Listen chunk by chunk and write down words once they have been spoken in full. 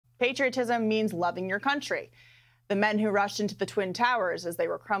Patriotism means loving your country. The men who rushed into the Twin Towers as they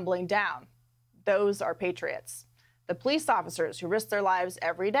were crumbling down, those are patriots. The police officers who risk their lives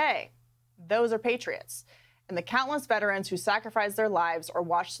every day, those are patriots. And the countless veterans who sacrifice their lives or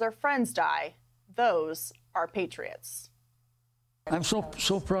watch their friends die, those are patriots. I'm so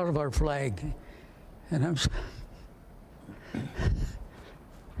proud of our flag, and I'm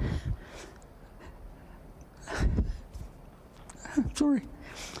sorry.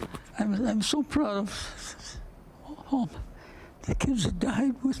 I'm so proud of all the kids that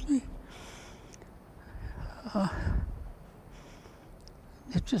died with me.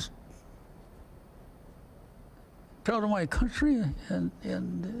 It's just proud of my country,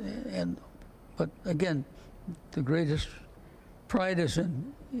 but again, the greatest pride is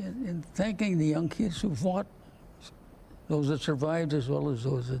in thanking the young kids who fought, those that survived as well as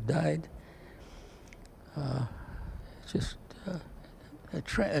those that died. It's just a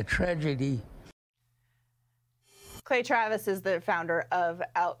tragedy. Clay Travis is the founder of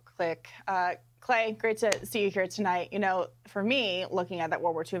OutKick. Clay, great to see you here tonight. You know, for me, looking at that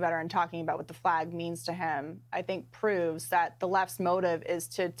World War II veteran, talking about what the flag means to him, I think proves that the left's motive is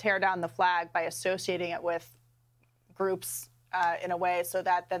to tear down the flag by associating it with groups in a way so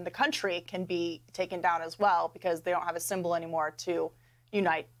that then the country can be taken down as well, because they don't have a symbol anymore to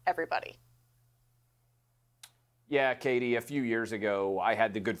unite everybody. Yeah, Katie, a few years ago, I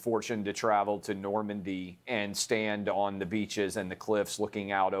had the good fortune to travel to Normandy and stand on the beaches and the cliffs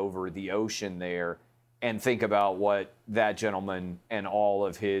looking out over the ocean there and think about what that gentleman and all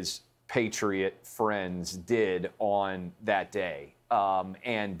of his patriot friends did on that day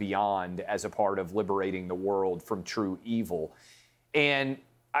and beyond as a part of liberating the world from true evil. And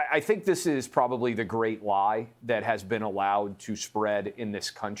I think this is probably the great lie that has been allowed to spread in this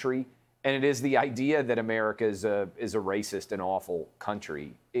country. And it is the idea that America is a racist and awful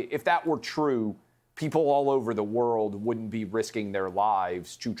country. If that were true, people all over the world wouldn't be risking their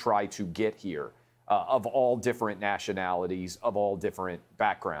lives to try to get here, of all different nationalities, of all different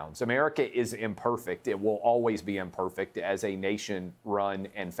backgrounds. America is imperfect. It will always be imperfect as a nation run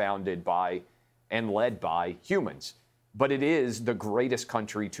and founded by and led by humans. But it is the greatest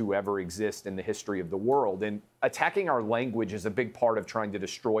country to ever exist in the history of the world. And attacking our language is a big part of trying to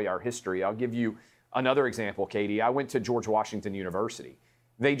destroy our history. I'll give you another example, Katie. I went to George Washington University.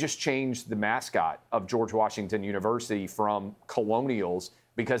 They just changed the mascot of George Washington University from colonials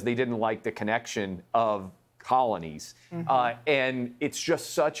because they didn't like the connection of colonies. And it's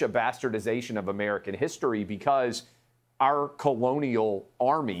just such a bastardization of American history because our colonial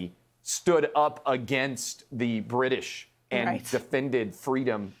army stood up against the British and defended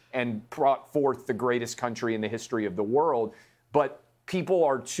freedom and brought forth the greatest country in the history of the world. But people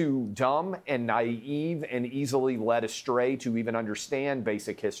are too dumb and naive and easily led astray to even understand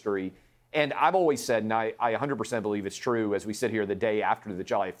basic history. And I've always said, and I 100% believe it's true, as we sit here the day after the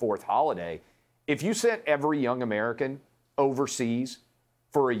July 4th holiday, if you sent every young American overseas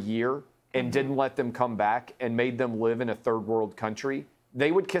for a year and didn't let them come back and made them live in a third world country, they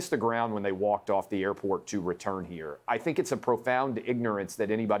would kiss the ground when they walked off the airport to return here. I think it's a profound ignorance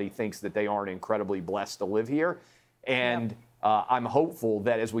that anybody thinks that they aren't incredibly blessed to live here. And I'm hopeful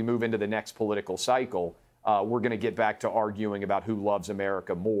that as we move into the next political cycle, we're going to get back to arguing about who loves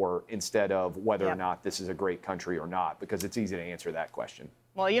America more instead of whether or not this is a great country or not, because it's easy to answer that question.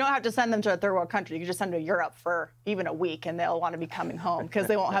 Well, you don't have to send them to a third world country. You can just send them to Europe for even a week, and they'll want to be coming home because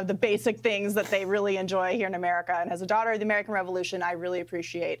they won't have the basic things that they really enjoy here in America. And as a daughter of the American Revolution, I really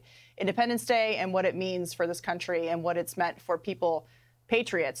appreciate Independence Day and what it means for this country and what it's meant for people,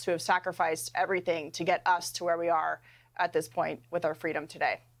 patriots, who have sacrificed everything to get us to where we are at this point with our freedom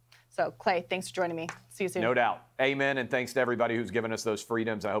today. So, Clay, thanks for joining me. See you soon. No doubt. Amen, and thanks to everybody who's given us those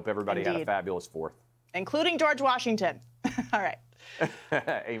freedoms. I hope everybody had a fabulous 4th. Including George Washington. All right.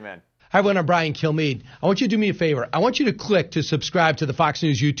 Amen. Hi, everyone. I'm Brian Kilmeade. I want you to do me a favor. I want you to click to subscribe to the Fox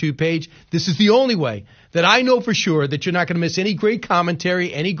News YouTube page. This is the only way that I know for sure that you're not going to miss any great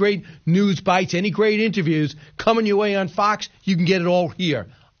commentary, any great news bites, any great interviews coming your way on Fox. You can get it all here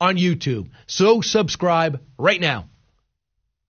on YouTube. So subscribe right now.